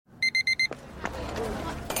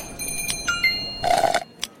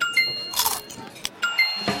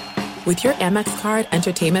With your Amex card,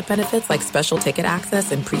 entertainment benefits like special ticket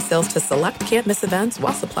access and pre-sales to select can't-miss events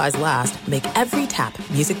while supplies last make every tap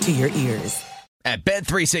music to your ears. At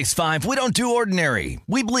Bet365, we don't do ordinary.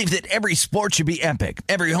 We believe that every sport should be epic.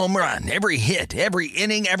 Every home run, every hit, every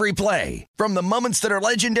inning, every play. From the moments that are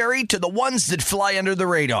legendary to the ones that fly under the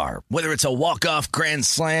radar. Whether it's a walk-off grand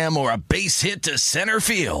slam or a base hit to center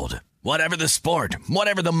field. Whatever the sport,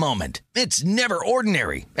 whatever the moment. It's never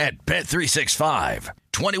ordinary at Bet365.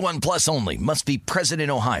 21 plus only. Must be present in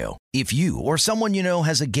Ohio. If you or someone you know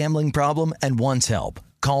has a gambling problem and wants help,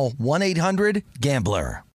 call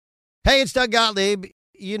 1-800-GAMBLER. Hey, it's Doug Gottlieb.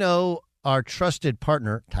 You know, our trusted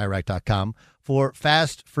partner, TireRack.com, for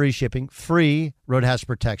fast, free shipping, free road hazard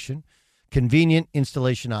protection, convenient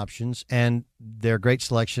installation options, and their great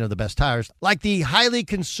selection of the best tires, like the highly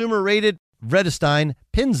consumer-rated Vredestein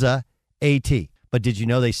Pinza AT. But did you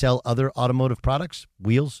know they sell other automotive products?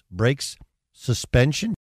 Wheels, brakes,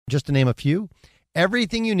 suspension, just to name a few.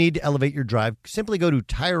 Everything you need to elevate your drive. Simply go to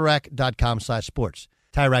TireRack.com/sports.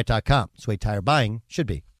 TireRack.com. It's the way tire buying should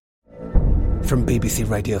be. From BBC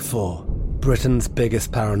Radio 4, Britain's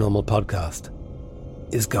biggest paranormal podcast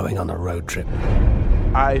is going on a road trip.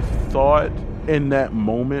 I thought in that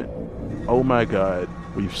moment, oh my God,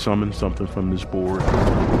 we've summoned something from this board.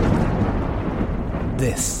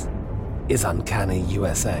 This is Uncanny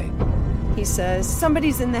USA. He says,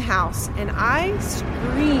 somebody's in the house, and I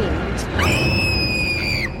screamed.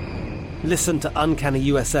 Listen to Uncanny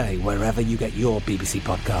USA wherever you get your BBC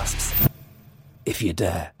podcasts, if you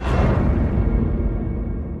dare.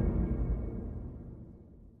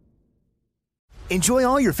 Enjoy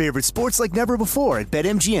all your favorite sports like never before at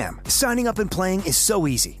BetMGM. Signing up and playing is so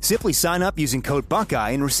easy. Simply sign up using code Buckeye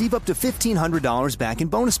and receive up to $1,500 back in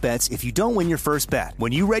bonus bets if you don't win your first bet.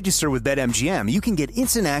 When you register with BetMGM, you can get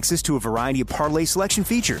instant access to a variety of parlay selection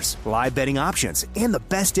features, live betting options, and the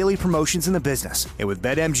best daily promotions in the business. And with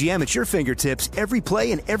BetMGM at your fingertips, every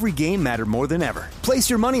play and every game matter more than ever. Place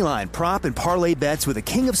your moneyline, prop, and parlay bets with the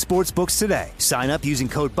king of sportsbooks today. Sign up using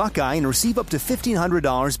code Buckeye and receive up to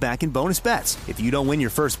 $1,500 back in bonus bets if you don't win your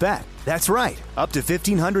first bet. That's right, up to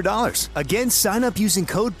 $1,500. Again, sign up using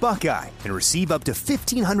code Buckeye and receive up to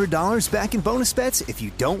 $1,500 back in bonus bets if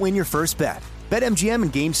you don't win your first bet. BetMGM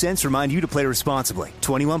and GameSense remind you to play responsibly.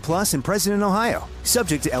 21 plus and present in Ohio.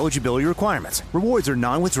 Subject to eligibility requirements. Rewards are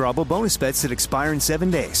non-withdrawable bonus bets that expire in 7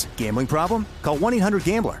 days. Gambling problem? Call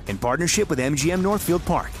 1-800-GAMBLER in partnership with MGM Northfield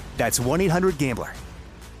Park. That's 1-800-GAMBLER.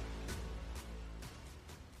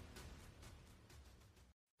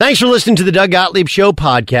 Thanks for listening to the Doug Gottlieb Show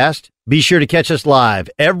podcast. Be sure to catch us live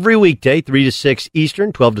every weekday, 3 to 6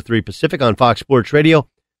 Eastern, 12 to 3 Pacific on Fox Sports Radio.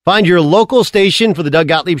 Find your local station for the Doug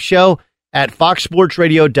Gottlieb Show at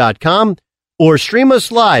foxsportsradio.com or stream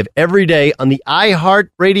us live every day on the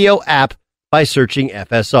iHeartRadio app by searching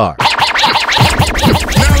FSR. Now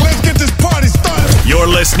let's get this party started. You're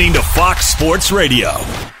listening to Fox Sports Radio.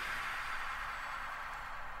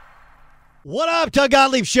 What up, Doug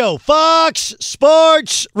Gottlieb Show, Fox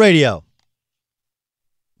Sports Radio.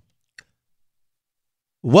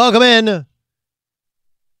 Welcome in.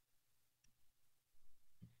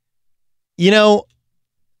 You know,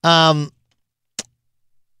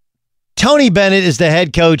 Tony Bennett is the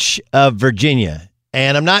head coach of Virginia,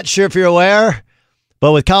 and I'm not sure if you're aware,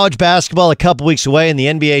 but with college basketball a couple weeks away and the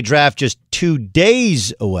NBA draft just 2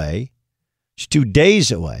 days away,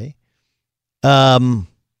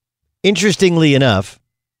 interestingly enough,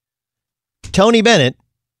 Tony Bennett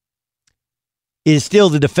is still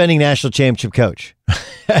the defending national championship coach.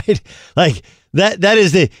 Right? Like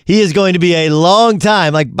he is going to be a long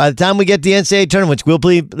time. Like by the time we get the NCAA tournament,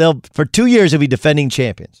 which for 2 years they'll be defending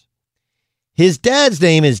champions. His dad's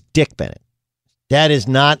name is Dick Bennett. Dad is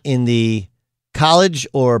not in the college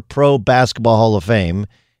or pro basketball Hall of Fame,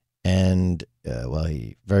 and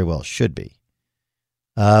he very well should be.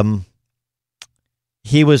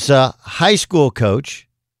 He was a high school coach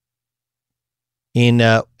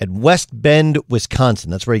at West Bend, Wisconsin.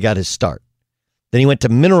 That's where he got his start. Then he went to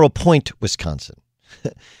Mineral Point, Wisconsin.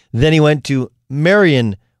 Then he went to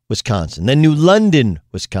Marion, Wisconsin. Then New London,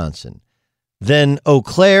 Wisconsin. Then Eau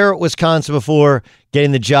Claire, Wisconsin, before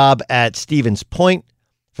getting the job at Stevens Point.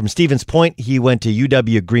 From Stevens Point, he went to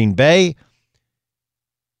UW Green Bay.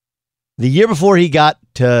 The year before he got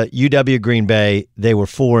to UW Green Bay, they were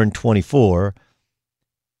 4-24.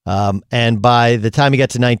 And by the time he got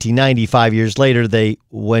to 1990, 5 years later, they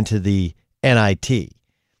went to the NIT.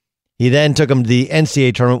 He then took him to the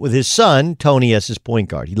NCAA tournament with his son, Tony, as his point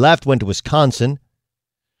guard. He left, went to Wisconsin.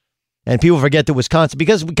 And people forget that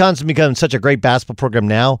because Wisconsin becomes such a great basketball program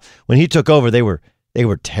now, when he took over, they were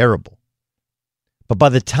terrible. But by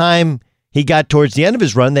the time he got towards the end of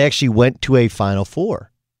his run, they actually went to a Final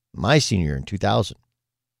Four, my senior year in 2000.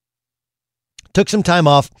 Took some time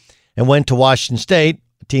off and went to Washington State,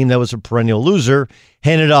 a team that was a perennial loser,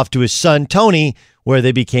 handed it off to his son, Tony, where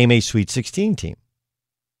they became a Sweet 16 team.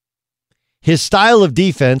 His style of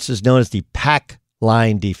defense is known as the pack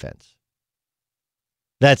line defense.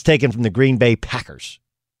 That's taken from the Green Bay Packers.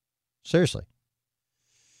 Seriously.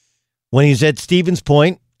 When he's at Stevens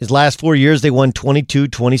Point, his last 4 years, they won 22,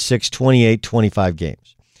 26, 28, 25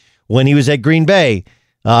 games. When he was at Green Bay,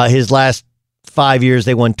 his last 5 years,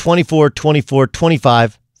 they won 24, 24,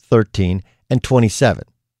 25, 13, and 27,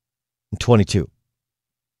 and 22.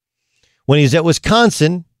 When he was at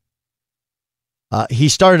Wisconsin, he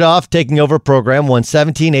started off taking over a program, won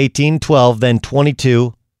 17, 18, 12, then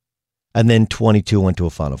 22, and then 22 went to a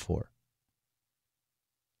Final Four.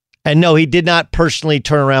 And no, he did not personally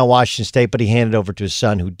turn around Washington State, but he handed over to his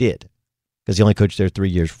son who did, because he only coached there 3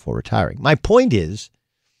 years before retiring. My point is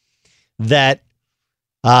that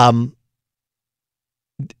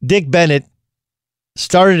Dick Bennett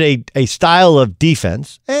started a style of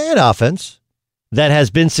defense and offense that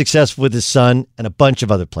has been successful with his son and a bunch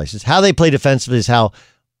of other places. How they play defensively is how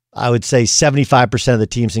I would say 75% of the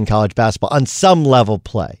teams in college basketball on some level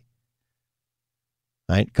play.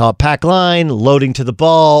 Right? Call it pack line, loading to the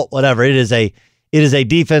ball, whatever. It is a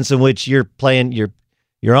defense in which you're playing,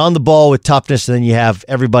 you're on the ball with toughness, and then you have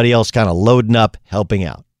everybody else kind of loading up, helping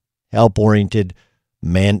out. Help-oriented,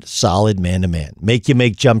 solid man-to-man. Make you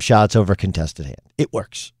make jump shots over a contested hand. It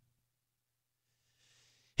works.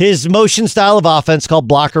 His motion style of offense called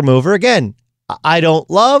blocker mover, again, I don't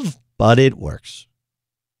love, but it works.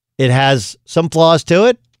 It has some flaws to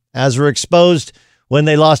it, as were exposed when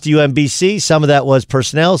they lost to UMBC. Some of that was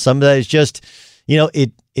personnel. Some of that is just,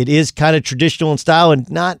 it is kind of traditional in style and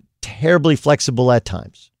not terribly flexible at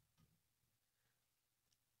times.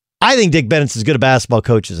 I think Dick Bennett's as good a basketball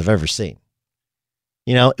coach as I've ever seen.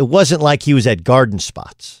 It wasn't like he was at garden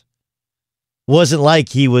spots. It wasn't like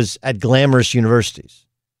he was at glamorous universities.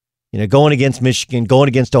 Going against Michigan, going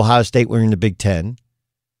against Ohio State, we're in the Big Ten.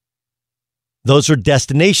 Those were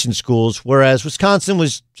destination schools, whereas Wisconsin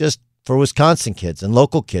was just for Wisconsin kids and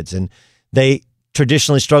local kids, and they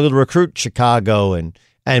traditionally struggled to recruit Chicago and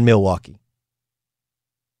Milwaukee.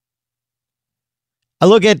 I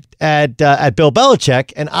look at Bill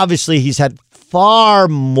Belichick, and obviously he's had far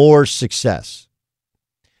more success.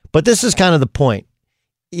 But this is kind of the point.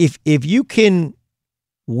 If you can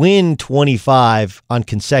win 25 on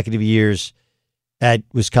consecutive years at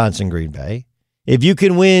Wisconsin Green Bay, if you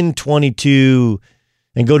can win 22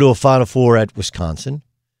 and go to a Final Four at Wisconsin,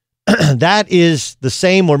 that is the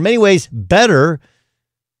same or in many ways better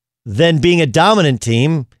than being a dominant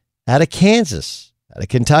team at a Kansas, at a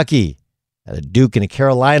Kentucky, at a Duke and a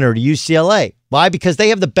Carolina or UCLA. Why? Because they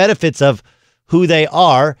have the benefits of who they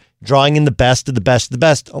are, drawing in the best of the best of the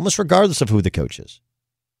best, almost regardless of who the coach is.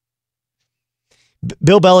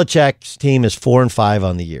 Bill Belichick's team is 4-5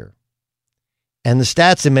 on the year. And the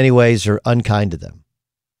stats in many ways are unkind to them.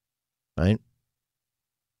 Right?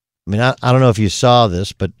 I mean, I don't know if you saw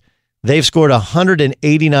this, but they've scored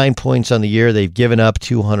 189 points on the year. They've given up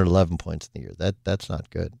 211 points in the year. That's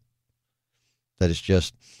not good. That is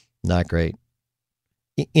just not great.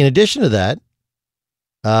 In addition to that,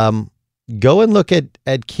 go and look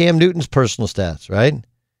at Cam Newton's personal stats, right?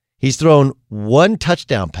 He's thrown one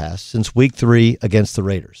touchdown pass since week 3 against the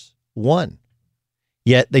Raiders. One.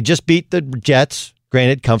 Yet they just beat the Jets,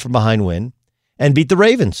 granted, come from behind win, and beat the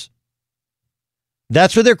Ravens.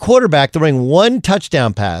 That's for their quarterback throwing one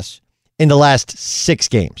touchdown pass in the last 6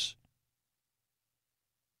 games.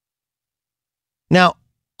 Now,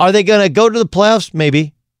 are they going to go to the playoffs?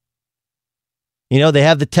 Maybe. They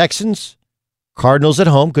have the Texans, Cardinals at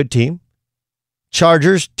home, good team.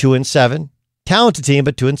 Chargers, 2-7. Talented team,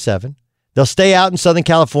 but 2-7. They'll stay out in Southern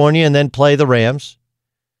California and then play the Rams.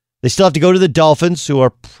 They still have to go to the Dolphins, who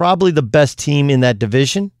are probably the best team in that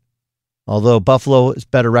division, although Buffalo is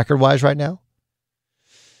better record-wise right now.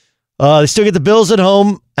 They still get the Bills at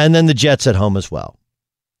home and then the Jets at home as well.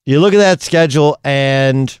 You look at that schedule,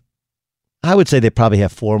 and I would say they probably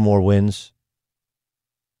have 4 more wins,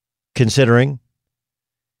 considering.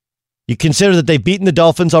 You consider that they've beaten the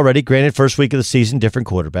Dolphins already, granted first week of the season, different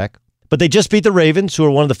quarterback. But they just beat the Ravens, who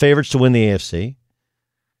are one of the favorites to win the AFC.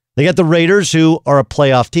 They got the Raiders, who are a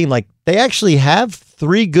playoff team. Like, they actually have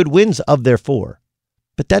 3 good wins of their 4.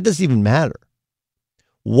 But that doesn't even matter.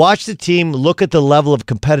 Watch the team, look at the level of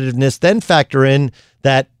competitiveness, then factor in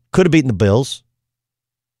that could have beaten the Bills,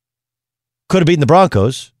 could have beaten the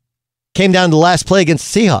Broncos, came down to the last play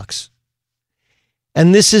against the Seahawks.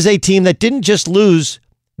 And this is a team that didn't just lose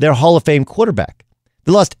their Hall of Fame quarterback.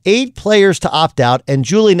 They lost 8 players to opt out, and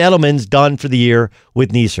Julian Edelman's done for the year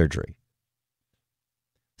with knee surgery.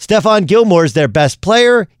 Stephon Gilmore's their best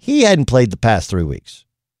player. He hadn't played the past 3 weeks.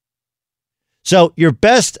 So your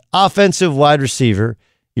best offensive wide receiver,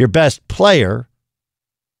 your best player,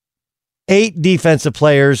 8 defensive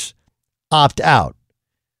players opt out.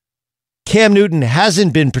 Cam Newton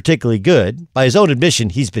hasn't been particularly good. By his own admission,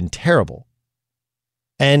 he's been terrible.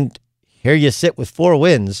 And here you sit with 4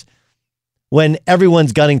 wins when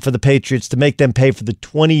everyone's gunning for the Patriots to make them pay for the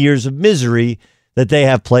 20 years of misery that they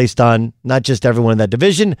have placed on not just everyone in that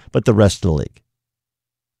division, but the rest of the league.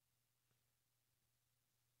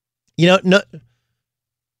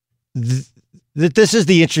 This is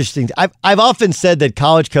the interesting. I've often said that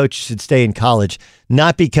college coaches should stay in college,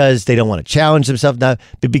 not because they don't want to challenge themselves, but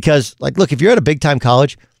because, look, if you're at a big time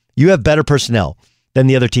college, you have better personnel than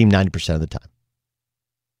the other team 90% of the time.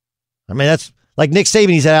 I mean, that's like Nick Saban.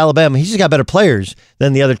 He's at Alabama. He's just got better players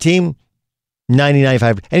than the other team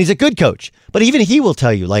 95. And he's a good coach. But even he will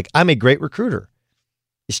tell you, I'm a great recruiter.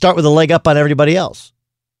 You start with a leg up on everybody else.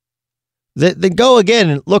 Then go again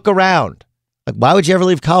and look around. Why would you ever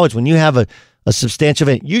leave college when you have a substantial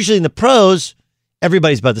event? Usually in the pros,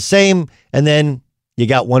 everybody's about the same. And then you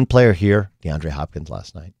got one player here, DeAndre Hopkins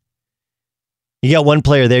last night. You got one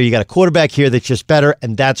player there. You got a quarterback here that's just better.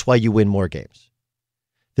 And that's why you win more games.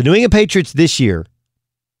 The New England Patriots this year,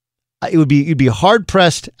 you'd be hard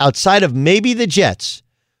pressed outside of maybe the Jets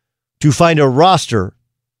to find a roster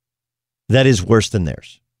that is worse than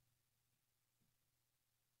theirs.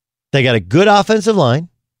 They got a good offensive line.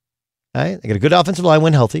 Right? They got a good offensive line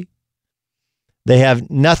when healthy. They have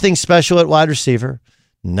nothing special at wide receiver,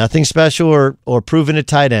 nothing special or proven at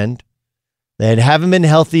tight end. They haven't been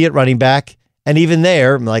healthy at running back. And even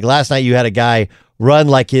there, like last night, you had a guy run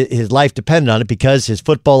like his life depended on it because his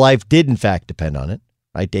football life did, in fact, depend on it.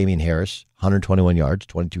 Right? Damian Harris, 121 yards,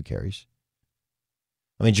 22 carries.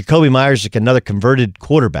 I mean, Jacoby Myers is another converted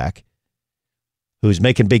quarterback who's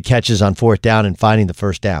making big catches on 4th down and finding the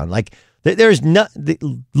first down. There's no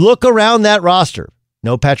look around that roster.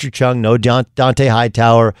 No Patrick Chung, no Dante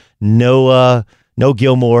Hightower, no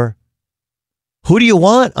Gilmore. Who do you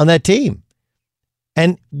want on that team?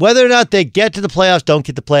 And whether or not they get to the playoffs, don't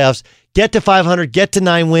get the playoffs, get to 500, get to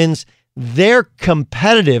 9 wins, they're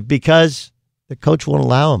competitive because the coach won't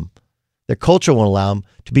allow them. Their culture won't allow them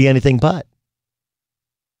to be anything but.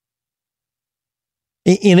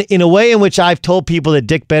 In a way in which I've told people that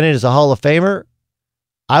Dick Bennett is a Hall of Famer,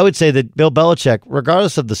 I would say that Bill Belichick,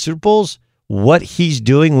 regardless of the Super Bowls, what he's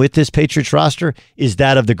doing with this Patriots roster is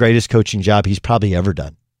that of the greatest coaching job he's probably ever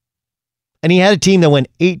done. And he had a team that went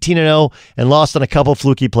 18-0 and lost on a couple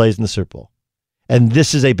fluky plays in the Super Bowl. And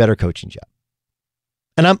this is a better coaching job.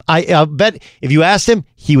 And I'll bet if you asked him,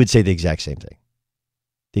 he would say the exact same thing.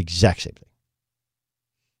 The exact same thing.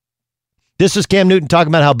 This is Cam Newton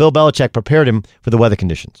talking about how Bill Belichick prepared him for the weather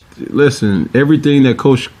conditions. Listen, everything that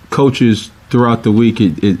coaches throughout the week,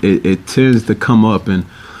 it tends to come up. And,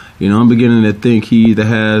 I'm beginning to think he either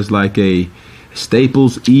has like a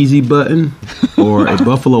Staples Easy button or a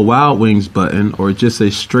Buffalo Wild Wings button or just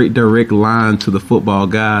a straight direct line to the football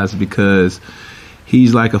guys because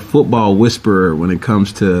he's like a football whisperer when it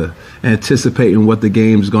comes to anticipating what the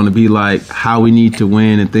game's going to be like, how we need to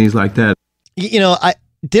win and things like that.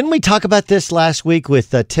 Didn't we talk about this last week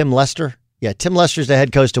with Tim Lester? Yeah, Tim Lester's the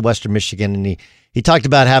head coach of Western Michigan, and he talked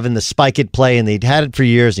about having the spike it play, and they'd had it for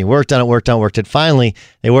years, and he worked on it. Finally,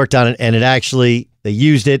 they worked on it, and they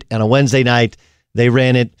used it, and on a Wednesday night, they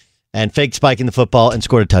ran it and faked spiking the football and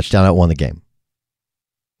scored a touchdown and won the game.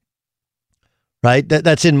 Right?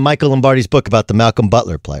 That's in Michael Lombardi's book about the Malcolm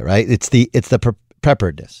Butler play, right? It's the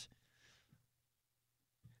preparedness.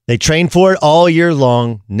 They trained for it all year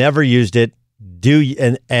long, never used it.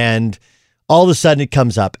 And all of a sudden it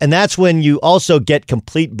comes up. And that's when you also get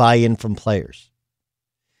complete buy-in from players.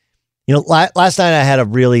 Last night I had a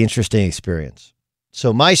really interesting experience.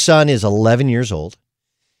 So my son is 11 years old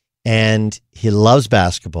and he loves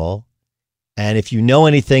basketball. And if you know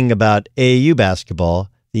anything about AAU basketball,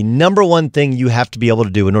 the number one thing you have to be able to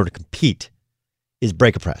do in order to compete is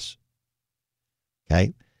break a press.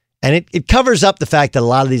 Okay. And it covers up the fact that a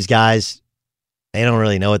lot of these guys, they don't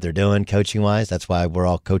really know what they're doing coaching-wise. That's why we're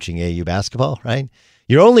all coaching AAU basketball, right?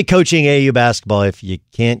 You're only coaching AAU basketball if you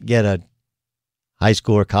can't get a high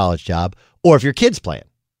school or college job or if your kid's playing.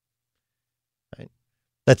 Right?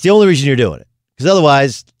 That's the only reason you're doing it. Because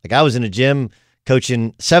otherwise, like I was in a gym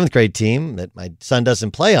coaching 7th grade team that my son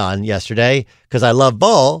doesn't play on yesterday because I love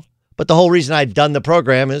ball, but the whole reason I'd done the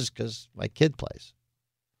program is because my kid plays.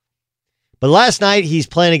 But last night, he's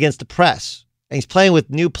playing against the press. And he's playing with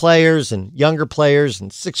new players and younger players in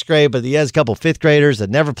sixth grade, but he has a couple fifth graders that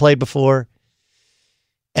never played before.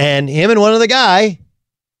 And him and one other guy,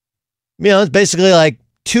 it's basically like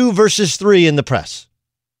 2 versus 3 in the press.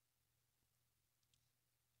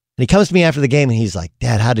 And he comes to me after the game and he's like,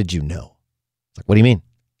 Dad, how did you know? It's like, what do you mean?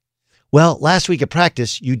 Well, last week at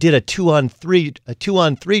practice, you did a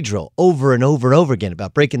 2-on-3 drill over and over and over again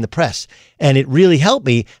about breaking the press. And it really helped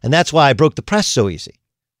me. And that's why I broke the press so easy.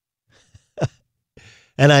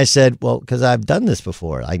 And I said, well, because I've done this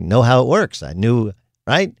before. I know how it works. I knew,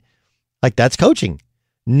 right? Like, that's coaching.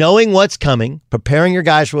 Knowing what's coming, preparing your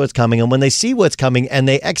guys for what's coming, and when they see what's coming and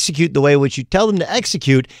they execute the way which you tell them to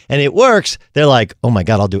execute and it works, they're like, oh my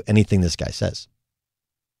God, I'll do anything this guy says.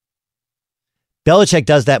 Belichick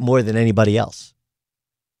does that more than anybody else.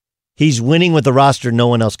 He's winning with a roster no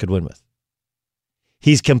one else could win with.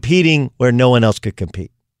 He's competing where no one else could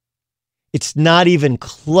compete. It's not even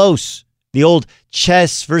close. The old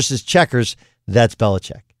chess versus checkers, that's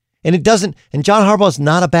Belichick. And John Harbaugh's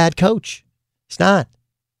not a bad coach. It's not.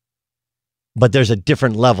 But there's a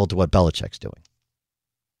different level to what Belichick's doing.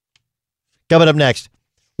 Coming up next,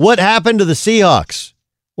 what happened to the Seahawks?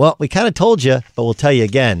 Well, we kind of told you, but we'll tell you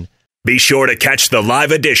again. Be sure to catch the live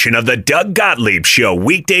edition of the Doug Gottlieb Show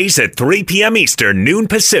weekdays at 3 p.m. Eastern, noon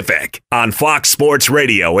Pacific on Fox Sports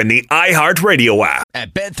Radio and the iHeartRadio app.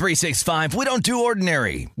 At Bet365, we don't do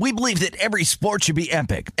ordinary. We believe that every sport should be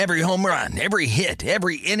epic. Every home run, every hit,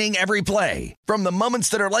 every inning, every play. From the moments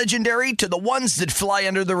that are legendary to the ones that fly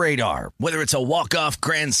under the radar. Whether it's a walk-off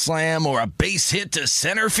grand slam or a base hit to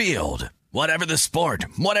center field. Whatever the sport,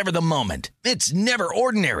 whatever the moment, it's never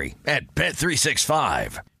ordinary at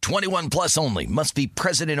Bet365. 21 plus only. Must be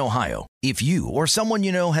present in Ohio. If you or someone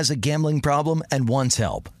you know has a gambling problem and wants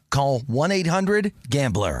help, call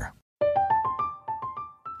 1-800-GAMBLER.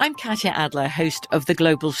 I'm Katya Adler, host of The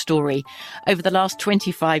Global Story. Over the last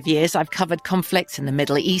 25 years, I've covered conflicts in the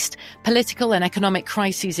Middle East, political and economic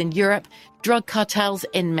crises in Europe, drug cartels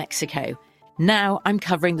in Mexico. Now I'm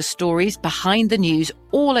covering the stories behind the news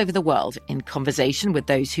all over the world in conversation with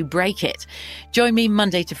those who break it. Join me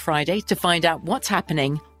Monday to Friday to find out what's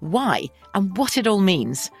happening, why, and what it all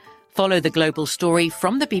means. Follow The Global Story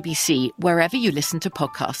from the BBC wherever you listen to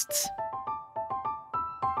podcasts.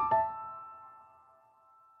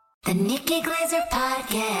 The Nikki Glazer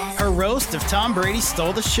Podcast. Her roast of Tom Brady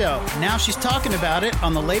stole the show. Now she's talking about it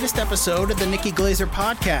on the latest episode of the Nikki Glazer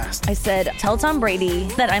Podcast. I said, tell Tom Brady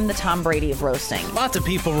that I'm the Tom Brady of roasting. Lots of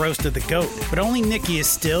people roasted the GOAT, but only Nikki is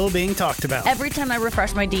still being talked about. Every time I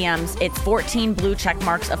refresh my DMs, it's 14 blue check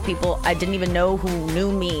marks of people I didn't even know who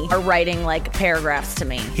knew me are writing like paragraphs to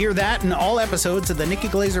me. Hear that in all episodes of the Nikki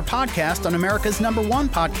Glazer Podcast on America's #1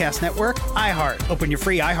 podcast network, iHeart. Open your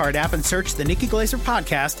free iHeart app and search the Nikki Glazer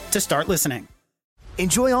Podcast to start listening.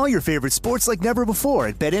 Enjoy all your favorite sports like never before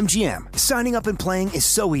at BetMGM. Signing up and playing is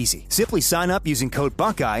so easy. Simply sign up using code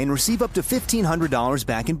Buckeye and receive up to $1,500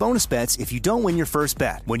 back in bonus bets if you don't win your first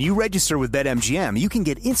bet. When you register with BetMGM, you can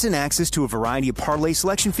get instant access to a variety of parlay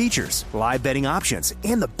selection features, live betting options,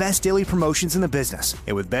 and the best daily promotions in the business.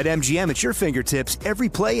 And with BetMGM at your fingertips, every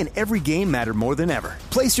play and every game matter more than ever.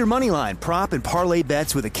 Place your moneyline, prop, and parlay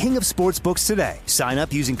bets with the king of sportsbooks today. Sign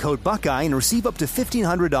up using code Buckeye and receive up to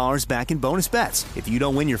 $1,500 back in bonus bets if you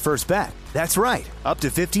don't win your first bet. That's right, up to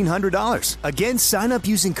 $1,500. Again, sign up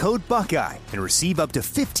using code Buckeye and receive up to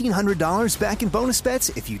 $1,500 back in bonus bets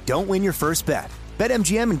if you don't win your first bet.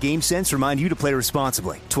 BetMGM and GameSense remind you to play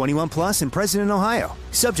responsibly. 21 plus and present in Ohio.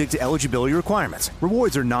 Subject to eligibility requirements.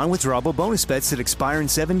 Rewards are non-withdrawable bonus bets that expire in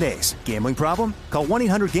 7 days. Gambling problem? Call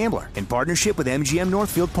 1-800-GAMBLER in partnership with MGM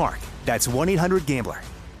Northfield Park. That's 1-800-GAMBLER.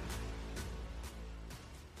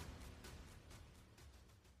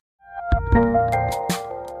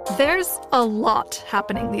 There's a lot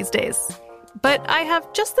happening these days, but I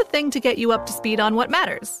have just the thing to get you up to speed on what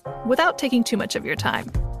matters without taking too much of your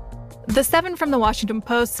time. The 7 from the Washington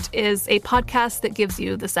Post is a podcast that gives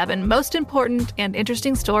you the 7 most important and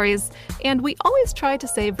interesting stories, and we always try to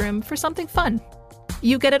save room for something fun.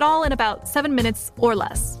 You get it all in about 7 minutes or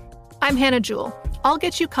less. I'm Hannah Jewell. I'll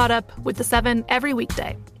get you caught up with the 7 every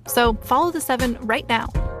weekday, so follow the 7 right now.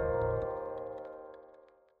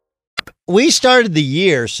 We started the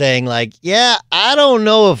year saying, like, yeah, I don't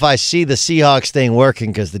know if I see the Seahawks thing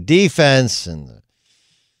working because the defense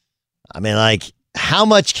how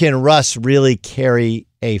much can Russ really carry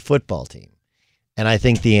a football team? And I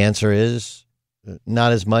think the answer is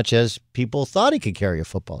not as much as people thought he could carry a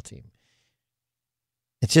football team.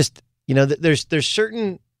 It's just, there's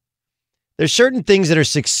certain things that are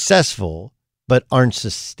successful but aren't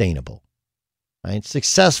sustainable. Right?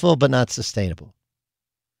 Successful but not sustainable.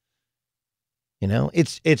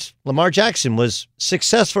 It's Lamar Jackson was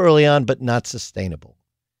successful early on, but not sustainable.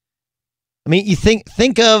 I mean, you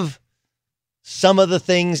think of some of the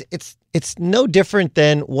things. It's no different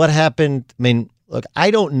than what happened. I mean, look,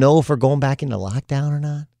 I don't know if we're going back into lockdown or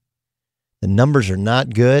not. The numbers are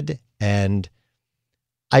not good, and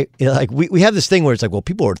we have this thing where it's like, well,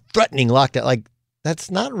 people are threatening lockdown. Like, that's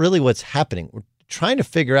not really what's happening. We're trying to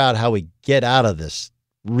figure out how we get out of this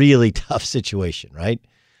really tough situation, right?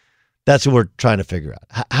 That's what we're trying to figure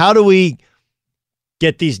out. How do we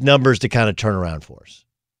get these numbers to kind of turn around for us?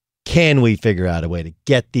 Can we figure out a way to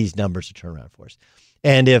get these numbers to turn around for us?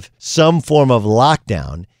 And if some form of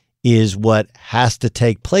lockdown is what has to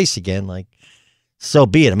take place again, like, so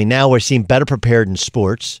be it. I mean, now we're seeing better prepared in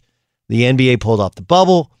sports. The NBA pulled off the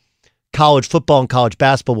bubble. College football and college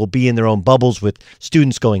basketball will be in their own bubbles with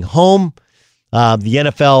students going home. The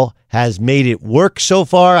NFL has made it work so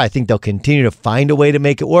far. I think they'll continue to find a way to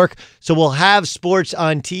make it work. So we'll have sports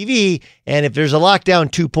on TV, and if there's a lockdown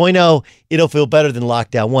 2.0, it'll feel better than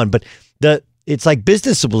lockdown 1. But it's like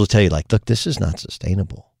business will tell you, like, look, this is not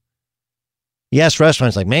sustainable. Yes,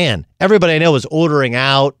 restaurants like, man, everybody I know is ordering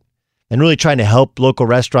out and really trying to help local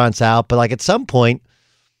restaurants out. But like at some point,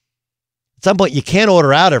 you can't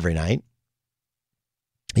order out every night.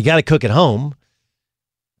 You got to cook at home.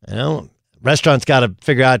 Restaurants got to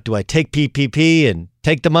figure out, do I take PPP and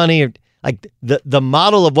take the money? Or, like the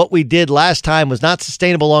model of what we did last time was not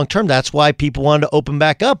sustainable long term. That's why people wanted to open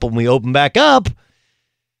back up. When we open back up,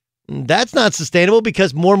 that's not sustainable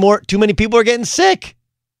because too many people are getting sick,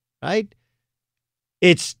 right?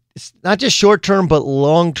 It's not just short term, but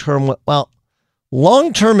long term. Well,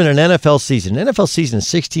 long term in an NFL season. An NFL season is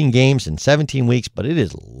 16 games in 17 weeks, but it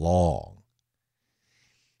is long.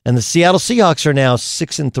 And the Seattle Seahawks are now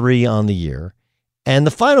 6-3 on the year. And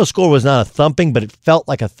the final score was not a thumping, but it felt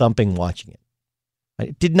like a thumping watching it.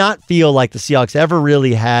 It did not feel like the Seahawks ever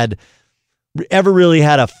really had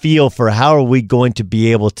a feel for how are we going to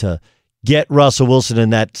be able to get Russell Wilson in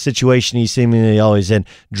that situation he's seemingly always in,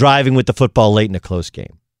 driving with the football late in a close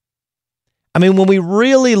game. I mean, when we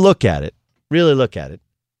really look at it,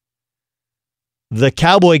 the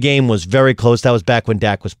Cowboy game was very close. That was back when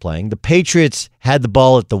Dak was playing. The Patriots had the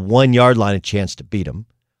ball at the 1-yard line, a chance to beat them.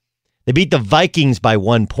 They beat the Vikings by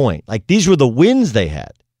 1 point. Like, these were the wins they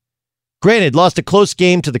had. Granted, lost a close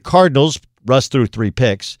game to the Cardinals. Russ threw 3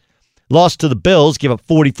 picks. Lost to the Bills, gave up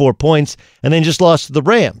 44 points, and then just lost to the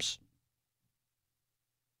Rams.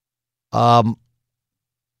 I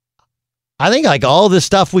think like all this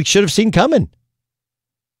stuff we should have seen coming.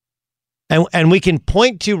 And we can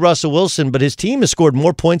point to Russell Wilson, but his team has scored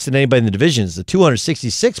more points than anybody in the division. It's the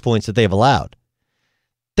 266 points that they have allowed.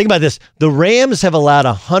 Think about this. The Rams have allowed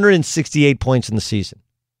 168 points in the season.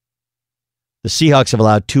 The Seahawks have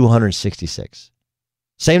allowed 266.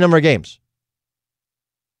 Same number of games.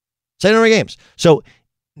 So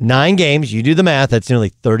 9 games, you do the math, that's nearly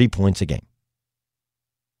 30 points a game.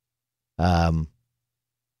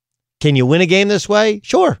 Can you win a game this way?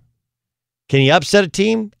 Sure. Can you upset a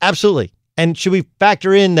team? Absolutely. And should we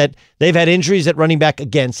factor in that they've had injuries at running back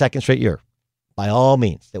again, second straight year? By all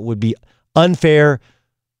means. That would be unfair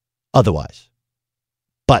otherwise.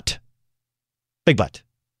 But, big but.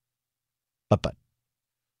 But.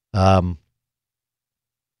 I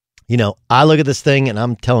look at this thing and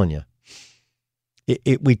I'm telling you,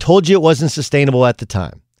 we told you it wasn't sustainable at the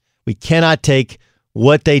time. We cannot take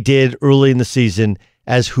what they did early in the season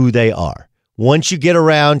as who they are. Once you get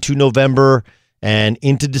around to November and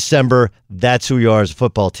into December, that's who you are as a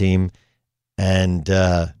football team. And,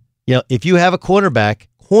 if you have a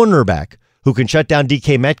cornerback who can shut down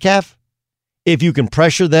DK Metcalf, if you can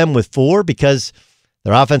pressure them with 4 because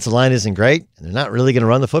their offensive line isn't great and they're not really going to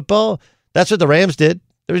run the football, that's what the Rams did.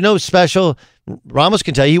 There was no special. Ramos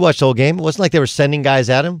can tell you, he watched the whole game. It wasn't like they were sending guys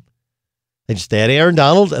at him. They had Aaron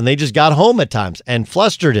Donald, and they just got home at times and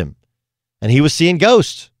flustered him. And he was seeing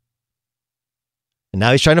ghosts. And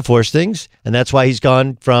now he's trying to force things, and that's why he's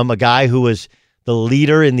gone from a guy who was the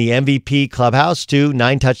leader in the MVP clubhouse to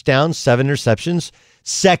 9 touchdowns, 7 interceptions,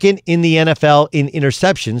 second in the NFL in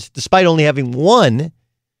interceptions, despite only having one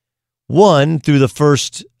through the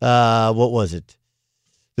first, through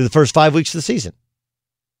the first 5 weeks of the season.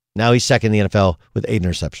 Now he's second in the NFL with 8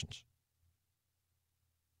 interceptions.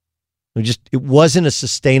 It wasn't a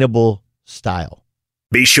sustainable style.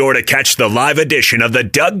 Be sure to catch the live edition of the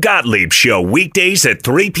Doug Gottlieb Show weekdays at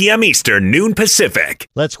 3 p.m. Eastern, noon Pacific.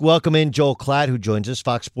 Let's welcome in Joel Klatt, who joins us,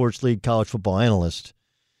 Fox Sports League college football analyst.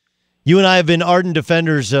 You and I have been ardent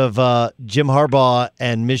defenders of Jim Harbaugh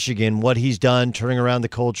and Michigan, what he's done, turning around the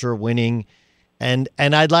culture, winning. And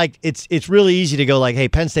I'd like, it's really easy to go like, hey,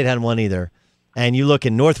 Penn State hadn't won either. And you look,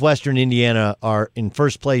 in Northwestern Indiana are in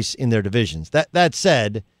first place in their divisions. That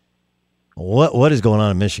said, what is going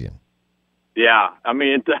on in Michigan? Yeah, I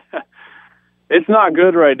mean, it's not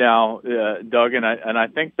good right now, Doug. And I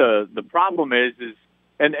think the problem is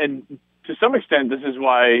and to some extent, this is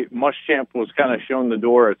why Muschamp was kind of shown the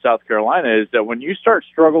door at South Carolina, is that when you start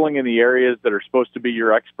struggling in the areas that are supposed to be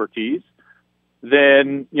your expertise,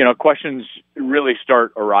 then, questions really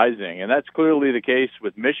start arising. And that's clearly the case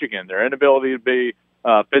with Michigan. Their inability to be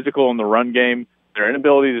physical in the run game, their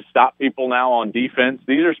inability to stop people now on defense.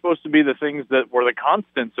 These are supposed to be the things that were the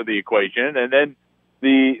constants of the equation. And then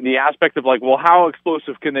the aspect of how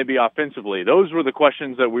explosive can they be offensively? Those were the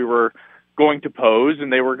questions that we were going to pose,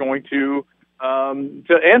 and they were going to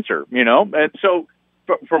answer, And so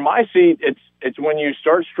from my seat, it's when you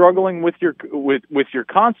start struggling with your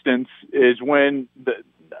constants is when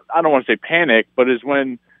I don't want to say panic, but is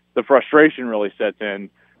when the frustration really sets in.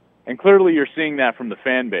 And clearly you're seeing that from the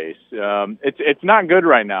fan base. It's not good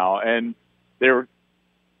right now, and they're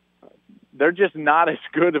just not as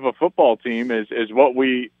good of a football team as what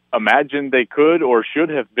we imagined they could or should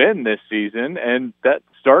have been this season, and that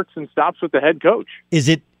starts and stops with the head coach. Is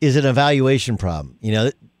it an evaluation problem?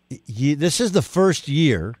 This is the first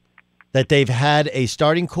year that they've had a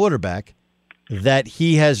starting quarterback that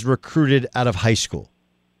he has recruited out of high school.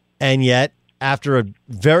 And yet, after a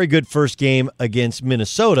very good first game against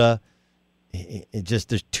Minnesota,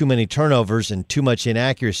 there's too many turnovers and too much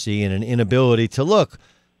inaccuracy and an inability to look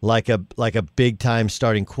like a big-time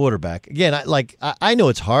starting quarterback. Again, I know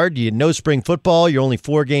it's hard. You know spring football. You're only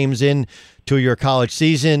 4 games in to your college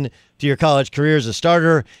season, to your college career as a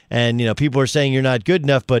starter, and people are saying you're not good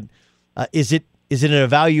enough. But is it an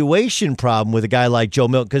evaluation problem with a guy like Joe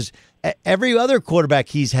Milton? Because every other quarterback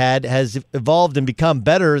he's had has evolved and become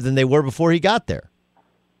better than they were before he got there.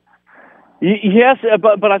 Yes,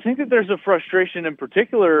 but I think that there's a frustration in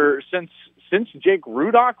particular since Jake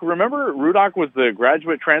Rudock. Remember, Rudock was the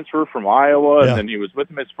graduate transfer from Iowa, and then he was with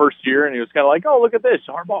him his first year, and he was kind of like, oh, look at this.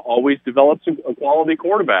 Harbaugh always develops a quality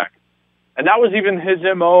quarterback. And that was even his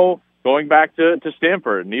MO going back to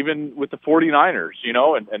Stanford and even with the 49ers,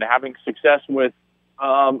 and having success with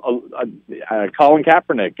Colin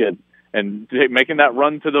Kaepernick and making that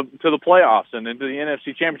run to the playoffs and into the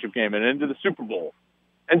NFC Championship game and into the Super Bowl.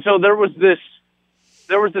 And so there was this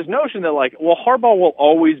notion that Harbaugh will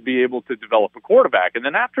always be able to develop a quarterback. And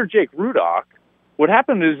then after Jake Rudock, what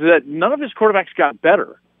happened is that none of his quarterbacks got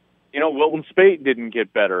better. Wilton Spate didn't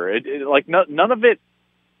get better. None of it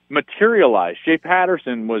materialized. Shea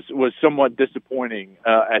Patterson was somewhat disappointing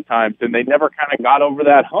at times, and they never kind of got over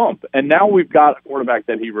that hump. And now we've got a quarterback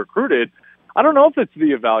that he recruited. I don't know if it's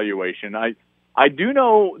the evaluation. I do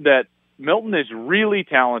know that Milton is really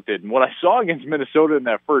talented, and what I saw against Minnesota in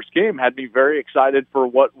that first game had me very excited for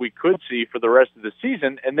what we could see for the rest of the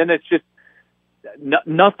season. And then it's just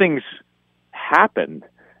nothing's happened.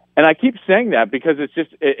 And I keep saying that because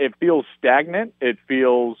it feels stagnant. It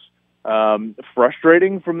feels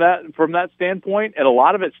frustrating from that standpoint, and a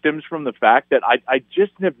lot of it stems from the fact that I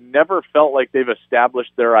just have never felt like they've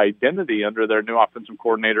established their identity under their new offensive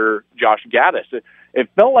coordinator, Josh Gaddis. It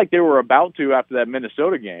felt like they were about to after that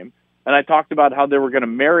Minnesota game, and I talked about how they were going to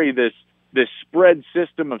marry this spread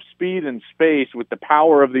system of speed and space with the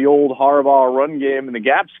power of the old Harbaugh run game and the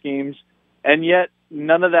gap schemes, and yet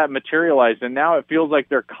none of that materialized, and now it feels like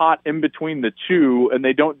they're caught in between the two, and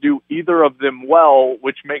they don't do either of them well,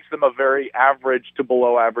 which makes them a very average to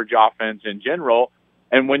below average offense in general.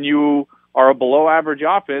 And when you are a below average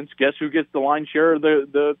offense, guess who gets the lion's share of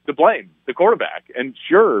the blame? The quarterback. And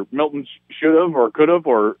sure, Milton should have or could have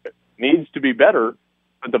or needs to be better,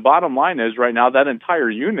 but the bottom line is right now that entire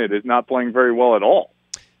unit is not playing very well at all.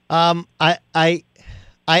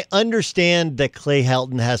 I understand that Clay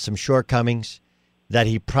Helton has some shortcomings, that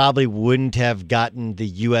he probably wouldn't have gotten the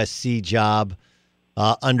USC job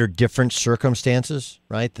under different circumstances,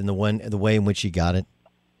 right, than the way in which he got it.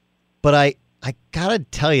 But I got to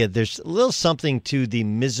tell you, there's a little something to the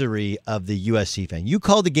misery of the USC fan. You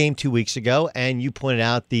called the game 2 weeks ago, and you pointed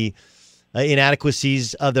out the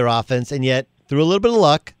inadequacies of their offense, and yet through a little bit of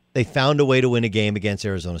luck, they found a way to win a game against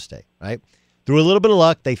Arizona State, right? Through a little bit of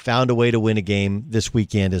luck, they found a way to win a game this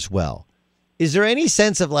weekend as well. Is there any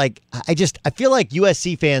sense of I feel like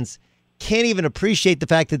USC fans can't even appreciate the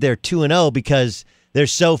fact that they're 2-0 because they're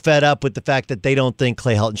so fed up with the fact that they don't think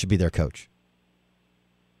Clay Helton should be their coach?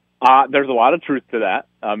 There's a lot of truth to that.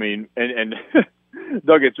 I mean, and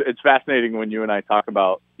Doug, it's fascinating when you and I talk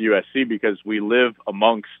about USC because we live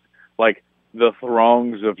amongst the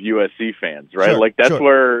throngs of USC fans, right?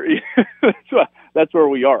 Sure, that's where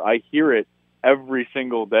we are. I hear it every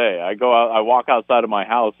single day. I go out, I walk outside of my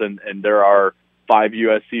house, and there are 5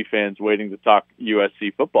 USC fans waiting to talk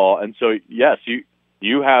USC football. And so, yes,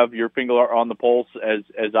 you have your finger on the pulse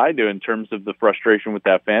as I do in terms of the frustration with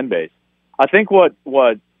that fan base. I think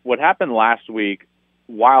what happened last week,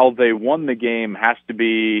 while they won the game, has to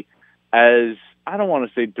be as, I don't want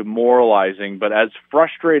to say demoralizing, but as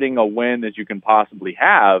frustrating a win as you can possibly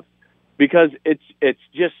have, because it's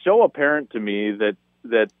just so apparent to me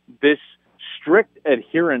that this strict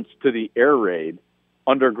adherence to the air raid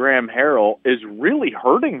under Graham Harrell is really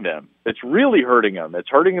hurting them. It's really hurting them. It's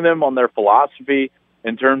hurting them on their philosophy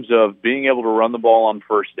in terms of being able to run the ball on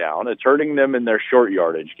first down. It's hurting them in their short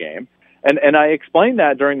yardage game. And I explained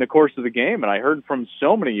that during the course of the game, and I heard from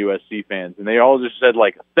so many USC fans, and they all just said,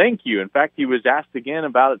 like, thank you. In fact, he was asked again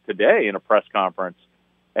about it today in a press conference,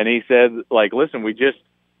 and he said, like, listen,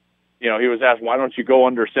 he was asked, why don't you go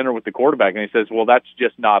under center with the quarterback? And he says, well, that's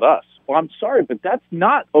just not us. Well, I'm sorry, but that's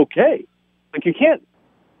not okay. Like, you can't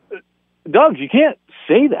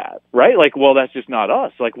say that, right? Like, well, that's just not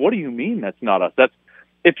us. Like, what do you mean that's not us?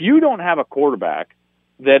 If you don't have a quarterback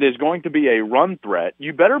that is going to be a run threat,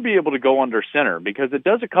 you better be able to go under center, because it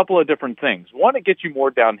does a couple of different things. One, it gets you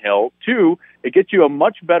more downhill. Two, it gets you a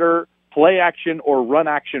much better play action or run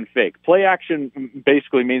action fake. Play action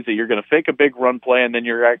basically means that you're going to fake a big run play, and then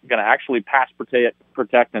you're going to actually pass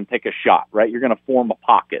protect and take a shot, right? You're going to form a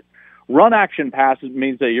pocket. Run action passes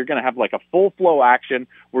means that you're going to have like a full flow action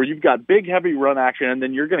where you've got big, heavy run action, and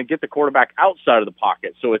then you're going to get the quarterback outside of the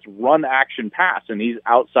pocket. So it's run action pass, and he's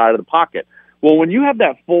outside of the pocket. Well, when you have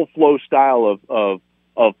that full flow style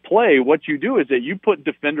of play, what you do is that you put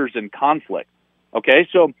defenders in conflict. Okay,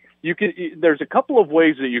 so there's a couple of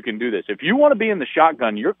ways that you can do this. If you want to be in the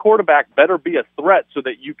shotgun, your quarterback better be a threat so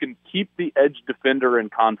that you can keep the edge defender in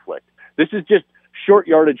conflict. This is just short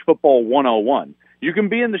yardage football 101. You can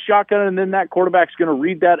be in the shotgun, and then that quarterback's going to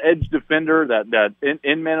read that edge defender, that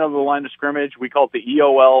in man of the line of scrimmage. We call it the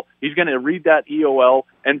EOL. He's going to read that EOL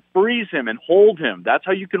and freeze him and hold him. That's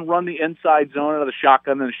how you can run the inside zone out of the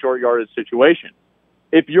shotgun in a short yardage situation.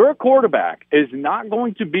 If your quarterback is not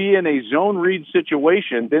going to be in a zone read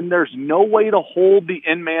situation, then there's no way to hold the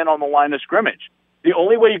in man on the line of scrimmage. The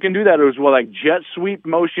only way you can do that is with like jet sweep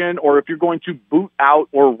motion, or if you're going to boot out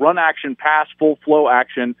or run action pass, full flow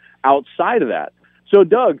action outside of that. So,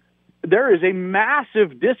 Doug, there is a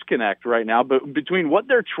massive disconnect right now between what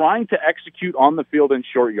they're trying to execute on the field in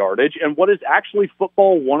short yardage and what is actually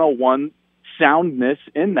football 101 soundness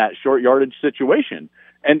in that short yardage situation.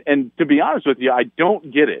 And to be honest with you, I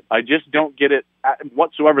don't get it. I just don't get it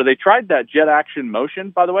whatsoever. They tried that jet action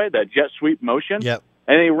motion, by the way, that jet sweep motion, yep,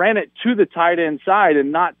 and they ran it to the tight end side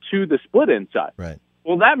and not to the split end side. Right.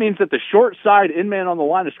 Well, that means that the short side in man on the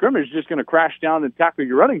line of scrimmage is just going to crash down and tackle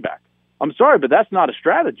your running back. I'm sorry, but that's not a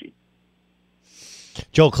strategy.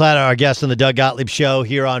 Joel Klatt, our guest on the Doug Gottlieb Show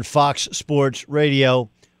here on Fox Sports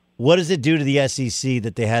Radio. What does it do to the SEC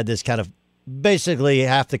that they had this kind of basically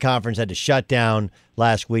half the conference had to shut down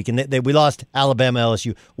last week, and we lost Alabama,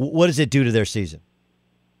 LSU? What does it do to their season?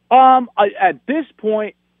 At this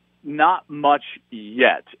point, not much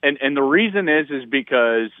yet. And the reason is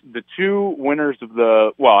because the two winners of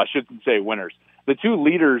I shouldn't say winners. The two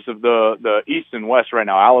leaders of the East and West right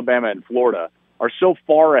now, Alabama and Florida, are so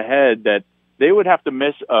far ahead that they would have to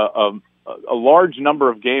miss a large number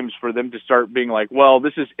of games for them to start being like, well,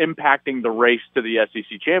 this is impacting the race to the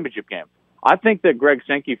SEC championship game. I think that Greg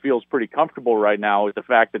Sankey feels pretty comfortable right now with the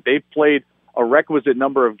fact that they've played a requisite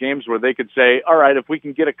number of games where they could say, all right, if we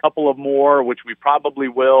can get a couple of more, which we probably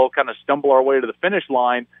will, kind of stumble our way to the finish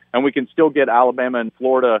line, and we can still get Alabama and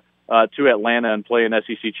Florida to Atlanta and play an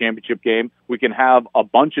SEC championship game. We can have a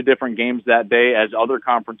bunch of different games that day, as other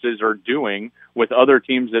conferences are doing with other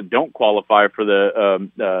teams that don't qualify for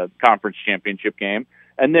the conference championship game.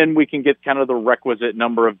 And then we can get kind of the requisite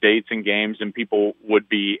number of dates and games, and people would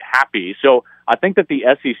be happy. So I think that the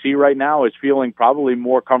SEC right now is feeling probably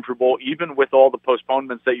more comfortable, even with all the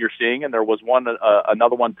postponements that you're seeing. And there was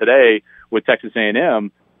another one today with Texas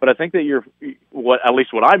A&M. But I think that at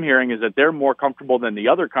least what I'm hearing is that they're more comfortable than the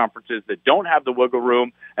other conferences that don't have the wiggle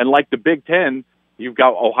room. And like the Big Ten, you've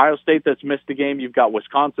got Ohio State that's missed a game. You've got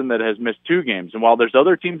Wisconsin that has missed 2 games. And while there's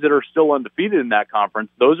other teams that are still undefeated in that conference,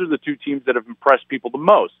 those are the 2 teams that have impressed people the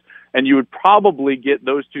most. And you would probably get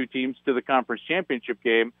those 2 teams to the conference championship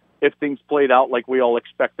game if things played out like we all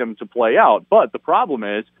expect them to play out. But the problem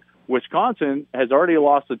is, Wisconsin has already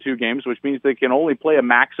lost the 2 games, which means they can only play a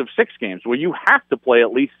max of 6 games. Well, you have to play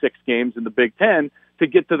at least 6 games in the Big Ten to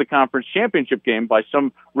get to the conference championship game by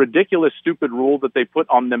some ridiculous, stupid rule that they put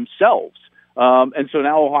on themselves. And so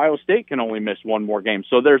now Ohio State can only miss one more game.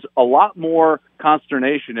 So there's a lot more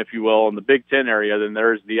consternation, if you will, in the Big Ten area than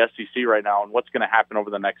there is the SEC right now and what's going to happen over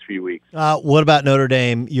the next few weeks. What about Notre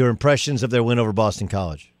Dame? Your impressions of their win over Boston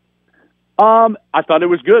College? I thought it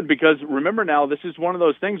was good because remember now, this is one of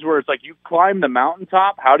those things where it's like you climb the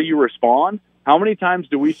mountaintop. How do you respond? How many times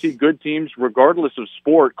do we see good teams, regardless of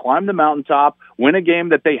sport, climb the mountaintop, win a game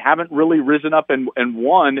that they haven't really risen up and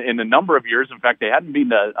won in a number of years? In fact, they hadn't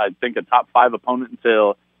beaten, a top 5 opponent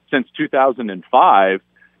since 2005.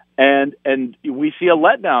 And we see a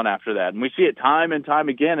letdown after that. And we see it time and time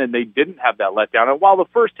again, and they didn't have that letdown. And while the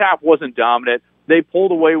first half wasn't dominant, they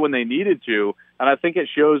pulled away when they needed to. And I think it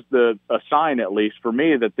shows a sign, at least for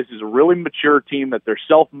me, that this is a really mature team, that they're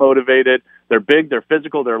self-motivated, they're big, they're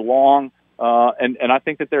physical, they're long. And I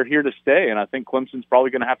think that they're here to stay, and I think Clemson's probably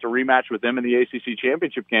going to have to rematch with them in the ACC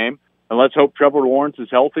championship game. And let's hope Trevor Lawrence is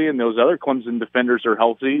healthy and those other Clemson defenders are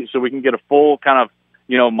healthy so we can get a full kind of,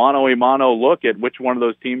 mano-a-mano look at which one of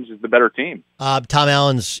those teams is the better team. Tom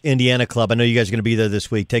Allen's Indiana club, I know you guys are going to be there this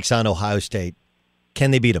week, takes on Ohio State. Can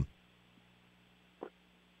they beat them?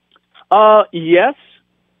 Yes.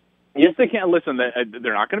 Yes, they can. Listen,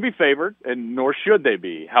 they're not going to be favored, and nor should they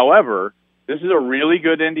be. However, this is a really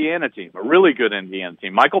good Indiana team,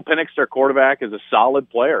 Michael Penix, their quarterback, is a solid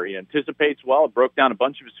player. He anticipates well. It broke down a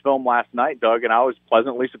bunch of his film last night, Doug, and I was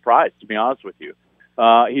pleasantly surprised, to be honest with you.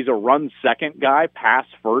 He's a run-second guy,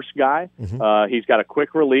 pass-first guy. Mm-hmm. He's got a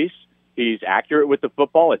quick release. He's accurate with the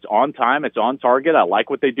football. It's on time. It's on target. I like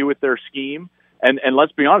what they do with their scheme. And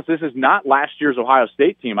let's be honest, this is not last year's Ohio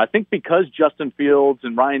State team. I think because Justin Fields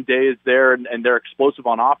and Ryan Day is there and they're explosive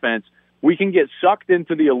on offense, we can get sucked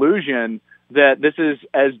into the illusion that this is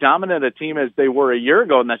as dominant a team as they were a year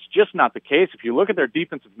ago, and that's just not the case. If you look at their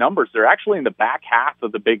defensive numbers, they're actually in the back half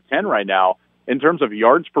of the Big Ten right now in terms of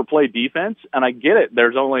yards per play defense, and I get it.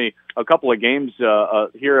 There's only a couple of games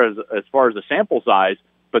here as far as the sample size,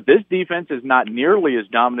 but this defense is not nearly as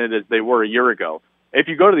dominant as they were a year ago. If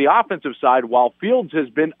you go to the offensive side, while Fields has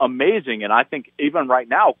been amazing, and I think even right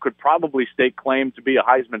now could probably stake claim to be a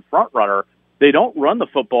Heisman frontrunner, they don't run the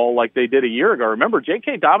football like they did a year ago. Remember,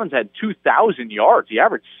 J.K. Dobbins had 2,000 yards. He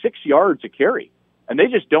averaged 6 yards a carry. And they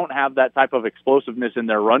just don't have that type of explosiveness in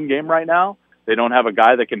their run game right now. They don't have a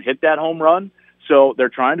guy that can hit that home run. So they're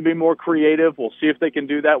trying to be more creative. We'll see if they can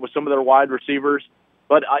do that with some of their wide receivers.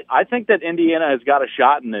 But I think that Indiana has got a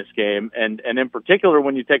shot in this game. And in particular,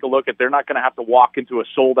 when you take a look at, they're not going to have to walk into a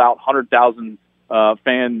sold-out 100,000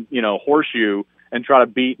 fan, horseshoe and try to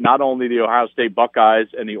beat not only the Ohio State Buckeyes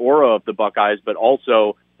and the aura of the Buckeyes, but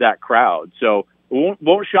also that crowd. So it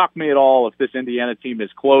won't shock me at all if this Indiana team is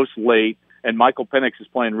close late and Michael Penix is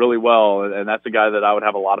playing really well, and that's a guy that I would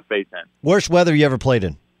have a lot of faith in. Worst weather you ever played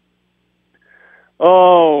in?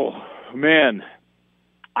 Oh, man.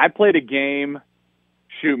 I played a game.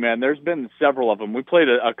 Shoot, man, there's been several of them. We played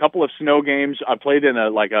a couple of snow games. I played in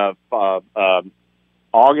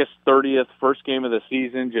August 30th, first game of the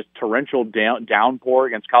season, just torrential downpour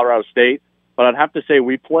against Colorado State. But I'd have to say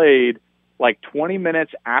we played like 20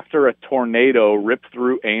 minutes after a tornado ripped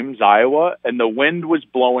through Ames, Iowa, and the wind was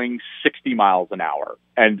blowing 60 miles an hour.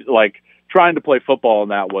 And, trying to play football in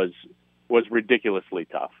that was ridiculously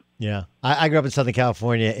tough. Yeah. I grew up in Southern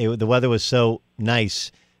California. The weather was so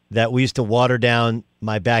nice that we used to water down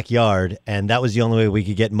my backyard, and that was the only way we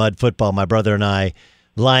could get mud football, my brother and I,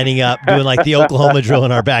 lining up, doing the Oklahoma drill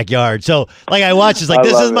in our backyard. So, I watch, it's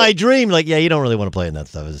this is my dream. Yeah, you don't really want to play in that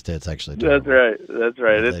stuff. It's actually terrible. That's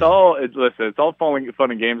right. It's all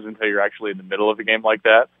fun and games until you're actually in the middle of a game like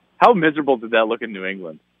that. How miserable did that look in New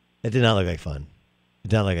England? It did not look like fun.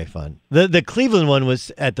 The Cleveland one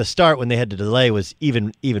was at the start when they had to delay was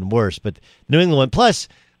even worse. But the New England one, plus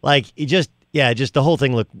just the whole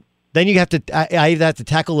thing looked. Then you have to I either have to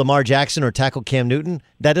tackle Lamar Jackson or tackle Cam Newton.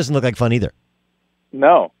 That doesn't look like fun either.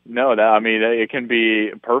 No. It can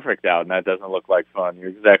be perfect out, and that doesn't look like fun. You're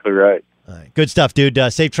exactly right. All right. Good stuff, dude.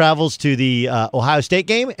 Safe travels to the Ohio State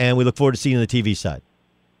game, and we look forward to seeing you on the TV side.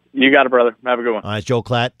 You got it, brother. Have a good one. All right, Joel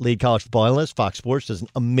Klatt, lead college football analyst, Fox Sports, does an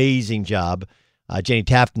amazing job. Jenny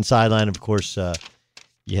Tafton, sideline, of course,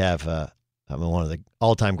 you have one of the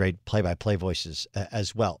all-time great play-by-play voices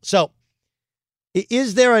as well. So,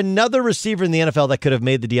 is there another receiver in the NFL that could have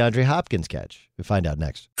made the DeAndre Hopkins catch? We'll find out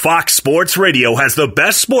next. Fox Sports Radio has the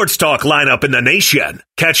best sports talk lineup in the nation.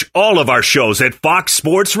 Catch all of our shows at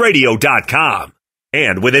foxsportsradio.com.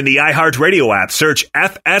 And within the iHeartRadio app, search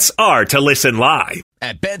FSR to listen live.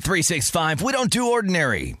 At Bet365, we don't do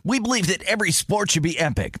ordinary. We believe that every sport should be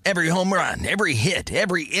epic. Every home run, every hit,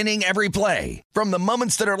 every inning, every play. From the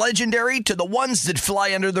moments that are legendary to the ones that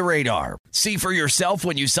fly under the radar. See for yourself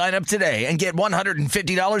when you sign up today and get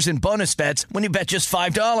 $150 in bonus bets when you bet just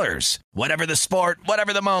 $5. Whatever the sport,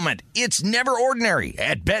 whatever the moment, it's never ordinary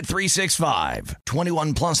at Bet365.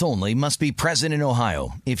 21 plus only. Must be present in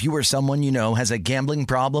Ohio. If you or someone you know has a gambling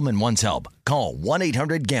problem and wants help, call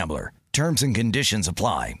 1-800-GAMBLER. Terms and conditions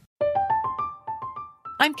apply.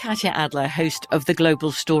 I'm Katya Adler, host of The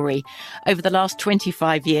Global Story. Over the last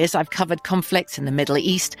 25 years, I've covered conflicts in the Middle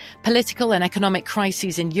East, political and economic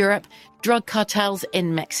crises in Europe, drug cartels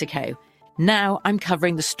in Mexico. Now I'm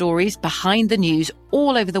covering the stories behind the news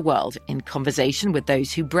all over the world in conversation with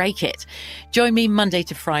those who break it. Join me Monday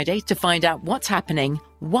to Friday to find out what's happening,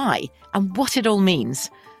 why, and what it all means.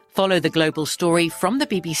 Follow The Global Story from the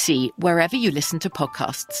BBC wherever you listen to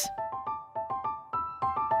podcasts.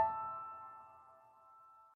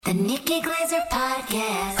 The Nikki Glaser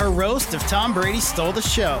Podcast. Her roast of Tom Brady stole the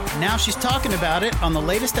show. Now she's talking about it on the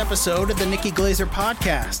latest episode of the Nikki Glaser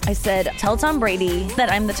Podcast. I said, tell Tom Brady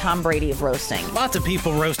that I'm the Tom Brady of roasting. Lots of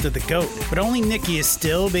people roasted the GOAT, but only Nikki is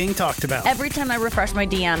still being talked about. Every time I refresh my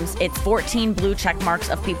DMs, it's 14 blue check marks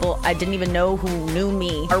of people I didn't even know who knew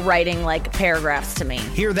me are writing like paragraphs to me.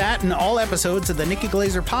 Hear that in all episodes of the Nikki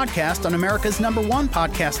Glaser Podcast on America's #1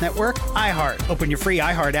 podcast network, iHeart. Open your free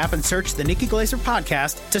iHeart app and search the Nikki Glaser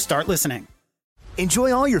Podcast to start listening.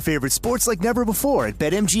 Enjoy all your favorite sports like never before at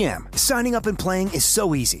BetMGM. Signing up and playing is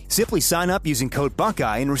so easy. Simply sign up using code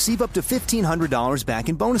Buckeye and receive up to $1,500 back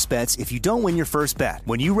in bonus bets if you don't win your first bet.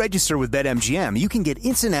 When you register with BetMGM, you can get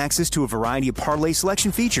instant access to a variety of parlay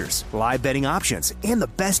selection features, live betting options, and the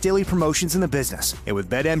best daily promotions in the business. And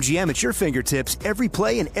with BetMGM at your fingertips, every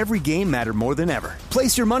play and every game matter more than ever.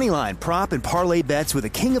 Place your moneyline, prop, and parlay bets with the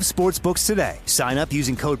king of sportsbooks today. Sign up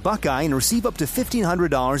using code Buckeye and receive up to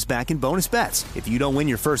 $1,500 back in bonus bets if you don't win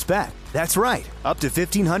your first bet. That's right, up to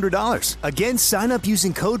 $1,500. Again, sign up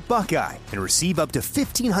using code Buckeye and receive up to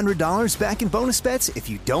 $1,500 back in bonus bets if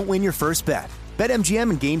you don't win your first bet. BetMGM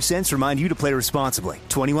and GameSense remind you to play responsibly.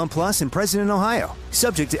 21 plus and present in Ohio.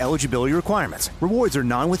 Subject to eligibility requirements. Rewards are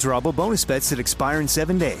non-withdrawable bonus bets that expire in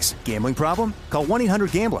 7 days. Gambling problem? Call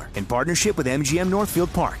 1-800-GAMBLER in partnership with MGM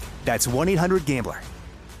Northfield Park. That's 1-800-GAMBLER.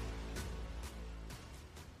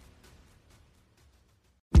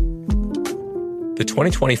 The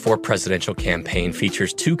 2024 presidential campaign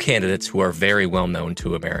features two candidates who are very well known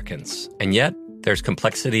to Americans. And yet, there's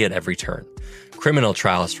complexity at every turn. Criminal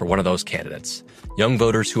trials for one of those candidates. Young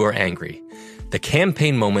voters who are angry. The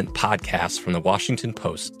Campaign Moment podcast from the Washington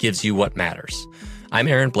Post gives you what matters. I'm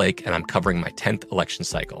Aaron Blake, and I'm covering my 10th election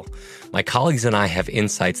cycle. My colleagues and I have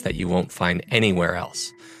insights that you won't find anywhere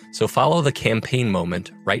else. So follow The Campaign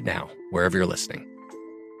Moment right now, wherever you're listening.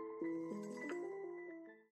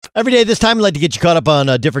 Every day this time, I'd like to get you caught up on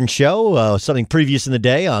a different show, something previous in the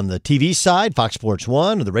day on the TV side, Fox Sports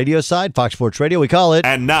 1, or the radio side, Fox Sports Radio, we call it.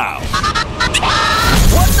 And now.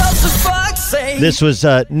 What does the Fox say? This was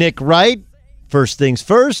Nick Wright, first things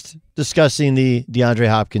first, discussing the DeAndre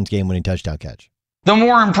Hopkins game-winning touchdown catch. The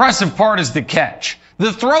more impressive part is the catch.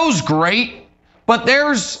 The throw's great, but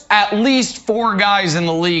there's at least 4 guys in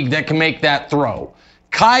the league that can make that throw.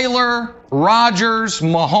 Kyler, Rodgers,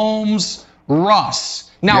 Mahomes, Russ.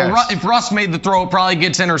 Now, yes. If Russ made the throw, it probably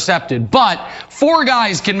gets intercepted. But 4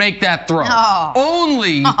 guys can make that throw.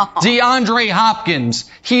 Only DeAndre Hopkins.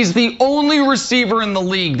 He's the only receiver in the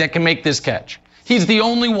league that can make this catch. He's the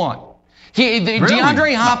only one. Really?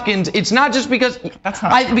 DeAndre Hopkins, it's not just because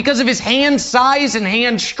of his hand size and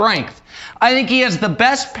hand strength. I think he has the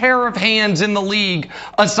best pair of hands in the league,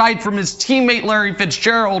 aside from his teammate Larry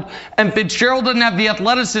Fitzgerald. And Fitzgerald doesn't have the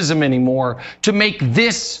athleticism anymore to make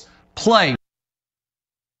this play.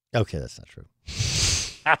 Okay, that's not true.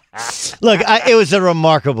 Look, it was a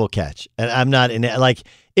remarkable catch, and I'm not in it. Like,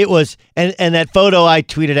 it was, and that photo I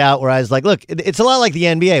tweeted out where I was like, look, it's a lot like the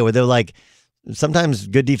NBA where they're like, sometimes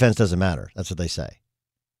good defense doesn't matter. That's what they say.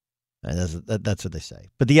 And that's what they say.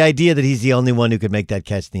 But the idea that he's the only one who could make that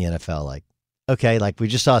catch in the NFL, like, okay, like we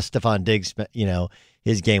just saw Stephon Diggs,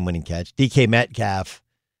 his game-winning catch. DK Metcalf,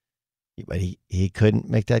 but he couldn't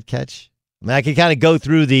make that catch. I mean, I could kind of go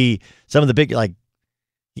through some of the big, like,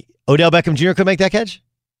 Odell Beckham Jr. could make that catch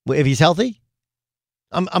if he's healthy.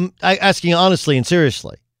 I'm asking honestly and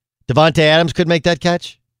seriously. Devontae Adams could make that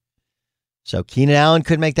catch. So Keenan Allen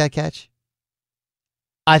could make that catch.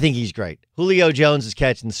 I think he's great. Julio Jones'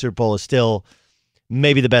 catch in the Super Bowl is still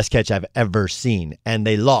maybe the best catch I've ever seen, and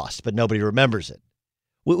they lost, but nobody remembers it.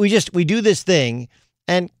 We do this thing,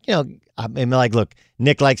 and I mean, like, look,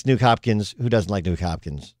 Nick likes Nuke Hopkins. Who doesn't like Nuke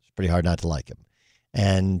Hopkins? It's pretty hard not to like him.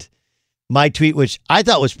 And my tweet, which I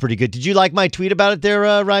thought was pretty good. Did you like my tweet about it there,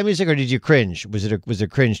 Ryan Music, or did you cringe? Was it a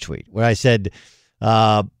cringe tweet where I said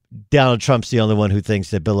Donald Trump's the only one who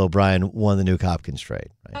thinks that Bill O'Brien won the Nuke Hopkins trade?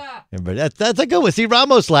 Right? Everybody, that's a good one. See,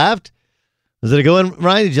 Ramos laughed. Was it a good one,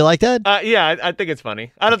 Ryan? Did you like that? Yeah, I think it's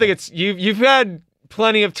funny. I don't think it's you've had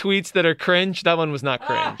plenty of tweets that are cringe. That one was not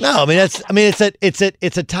cringe. No,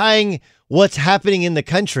 it's a tying what's happening in the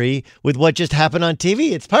country with what just happened on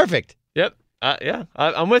TV. It's perfect. Yep. Yeah,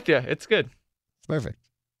 I'm with you. It's good. It's perfect.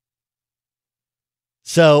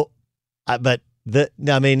 So, it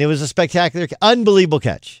was a spectacular, unbelievable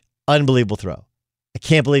catch, unbelievable throw. I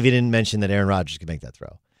can't believe he didn't mention that Aaron Rodgers could make that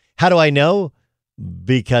throw. How do I know?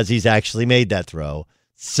 Because he's actually made that throw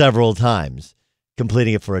several times,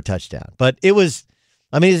 completing it for a touchdown. But it was,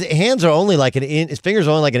 his hands are only like his fingers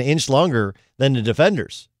are only like an inch longer than the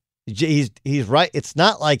defenders. He's right. It's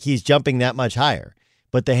not like he's jumping that much higher,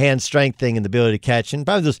 but the hand strength thing and the ability to catch, and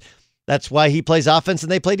probably that's why he plays offense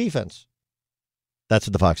and they play defense. That's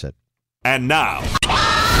what the Fox said. And now,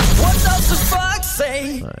 what does the Fox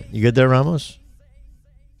say? All right. You good there, Ramos?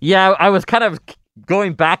 Yeah, I was kind of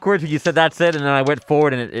going backwards when you said that's it, and then I went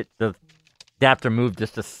forward, and the adapter moved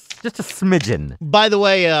just a smidgen. By the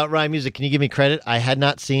way, Ryan Music, can you give me credit? I had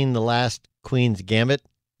not seen the last Queen's Gambit.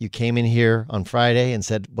 You came in here on Friday and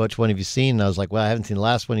said, which one have you seen? And I was like, well, I haven't seen the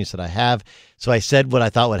last one. You said, I have. So I said what I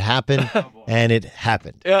thought would happen, and it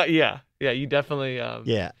happened. Yeah, you definitely...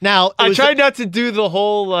 yeah. Now, I tried not to do the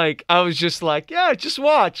whole, I was just like, yeah, just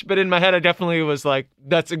watch. But in my head, I definitely was like,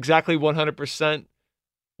 that's exactly 100%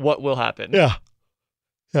 what will happen. Yeah.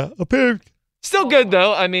 Yeah. Appeared. Still good,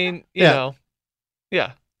 though. You know.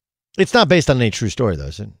 Yeah. It's not based on any true story, though,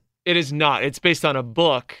 is it? It is not. It's based on a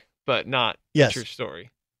book, but not a true story.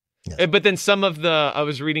 Yes. But then I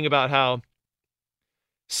was reading about how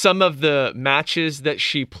some of the matches that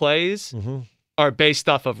she plays are based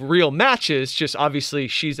off of real matches. Just obviously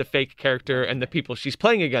she's a fake character and the people she's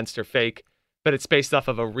playing against are fake, but it's based off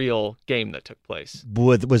of a real game that took place.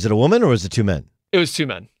 Was it a woman or was it two men? It was two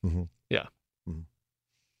men. Mm-hmm. Yeah. Mm-hmm.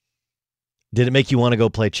 Did it make you want to go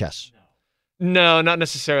play chess? No, not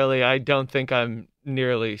necessarily. I don't think I'm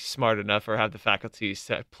nearly smart enough or have the faculties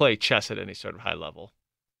to play chess at any sort of high level.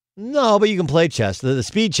 No, but you can play chess. The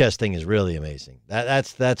speed chess thing is really amazing.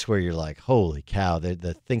 That's where you're like, holy cow!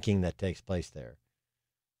 The thinking that takes place there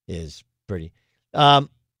is pretty. A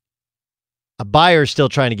buyer's still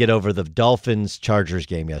trying to get over the Dolphins-Chargers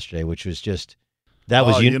game yesterday, which was just that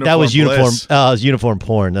was uniform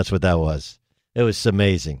porn. That's what that was. It was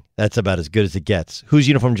amazing. That's about as good as it gets. Whose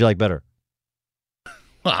uniform do you like better?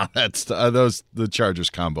 That's the Chargers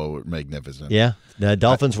combo were magnificent. Yeah, the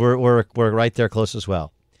Dolphins were right there close as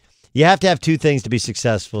well. You have to have two things to be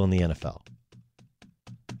successful in the NFL.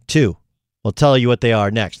 Two. We'll tell you what they are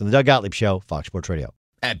next on the Doug Gottlieb Show, Fox Sports Radio.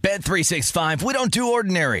 At Bet365, we don't do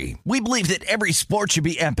ordinary. We believe that every sport should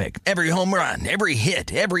be epic. Every home run, every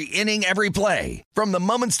hit, every inning, every play. From the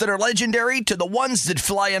moments that are legendary to the ones that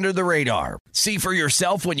fly under the radar. See for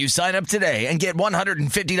yourself when you sign up today and get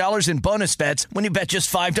 $150 in bonus bets when you bet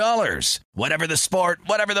just $5. Whatever the sport,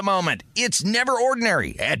 whatever the moment, it's never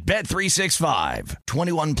ordinary at Bet365.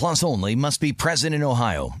 21 plus only. Must be present in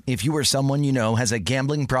Ohio. If you or someone you know has a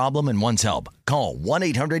gambling problem and wants help, call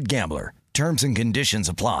 1-800-GAMBLER. Terms and conditions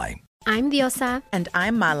apply. I'm Diosa. And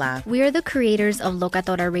I'm Mala. We are the creators of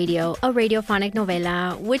Locatora Radio, a radiophonic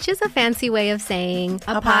novela, which is a fancy way of saying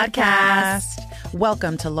a podcast.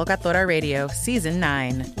 Welcome to Locatora Radio, Season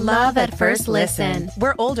 9. Love at first listen.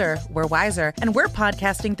 We're older, we're wiser, and we're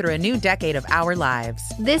podcasting through a new decade of our lives.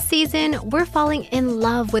 This season, we're falling in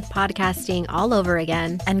love with podcasting all over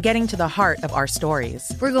again. And getting to the heart of our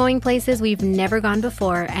stories. We're going places we've never gone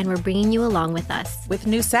before, and we're bringing you along with us. With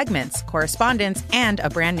new segments, correspondence, and a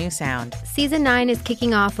brand new sound. Season 9 is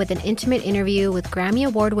kicking off with an intimate interview with Grammy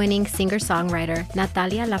Award-winning singer-songwriter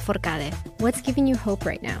Natalia Lafourcade. What's giving you hope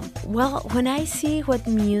right now? Well, when I see what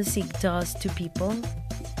music does to people,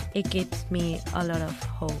 it gives me a lot of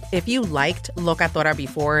hope. If you liked Locatora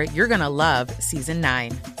before, you're going to love Season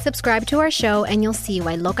 9. Subscribe to our show and you'll see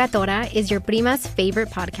why Locatora is your prima's favorite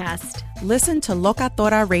podcast. Listen to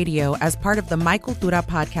Locatora Radio as part of the My Cultura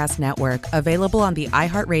Podcast Network, available on the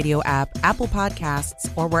iHeartRadio app, Apple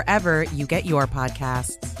Podcasts, or wherever you get your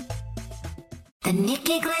podcasts. The The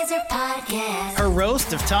Nikki Glaser Podcast. Her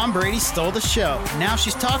roast of Tom Brady stole the show. Now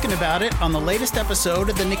she's talking about it on the latest episode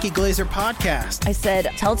of the Nikki Glaser Podcast. I said,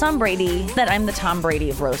 tell Tom Brady that I'm the Tom Brady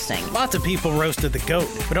of roasting. Lots of people roasted the GOAT,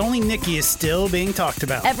 but only Nikki is still being talked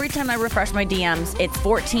about. Every time I refresh my DMs, it's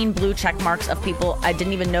 14 blue check marks of people I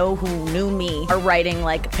didn't even know who knew me are writing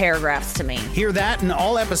like paragraphs to me. Hear that in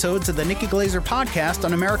all episodes of the Nikki Glaser Podcast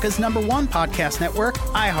on America's #1 podcast network,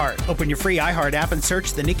 iHeart. Open your free iHeart app and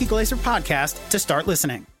search the Nikki Glaser Podcast to start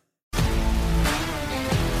listening.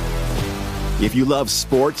 If you love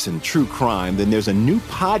sports and true crime, then there's a new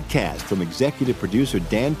podcast from executive producer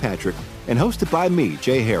Dan Patrick and hosted by me,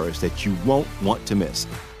 Jay Harris, that you won't want to miss.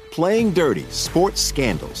 Playing Dirty: Sports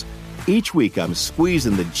Scandals. Each week, I'm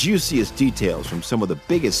squeezing the juiciest details from some of the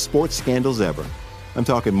biggest sports scandals ever. I'm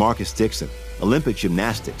talking Marcus Dixon, Olympic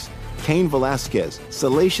gymnastics, Cain Velasquez,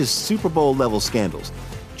 salacious Super Bowl-level scandals.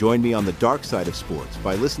 Join me on the dark side of sports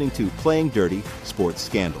by listening to Playing Dirty: Sports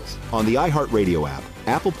Scandals on the iHeartRadio app,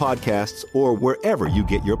 Apple Podcasts, or wherever you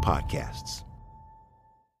get your podcasts.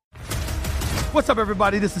 What's up,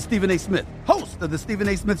 everybody? This is Stephen A. Smith, host of the Stephen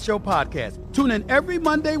A. Smith Show podcast. Tune in every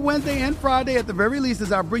Monday, Wednesday, and Friday at the very least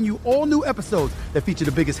as I bring you all new episodes that feature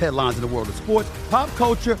the biggest headlines in the world of sports, pop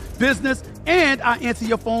culture, business, and I answer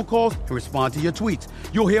your phone calls and respond to your tweets.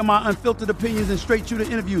 You'll hear my unfiltered opinions and straight-shooter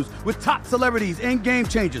interviews with top celebrities and game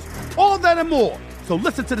changers. All that and more. So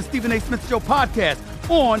listen to the Stephen A. Smith Show podcast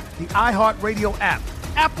on the iHeartRadio app,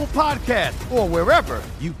 Apple Podcasts, or wherever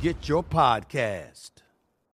you get your podcast.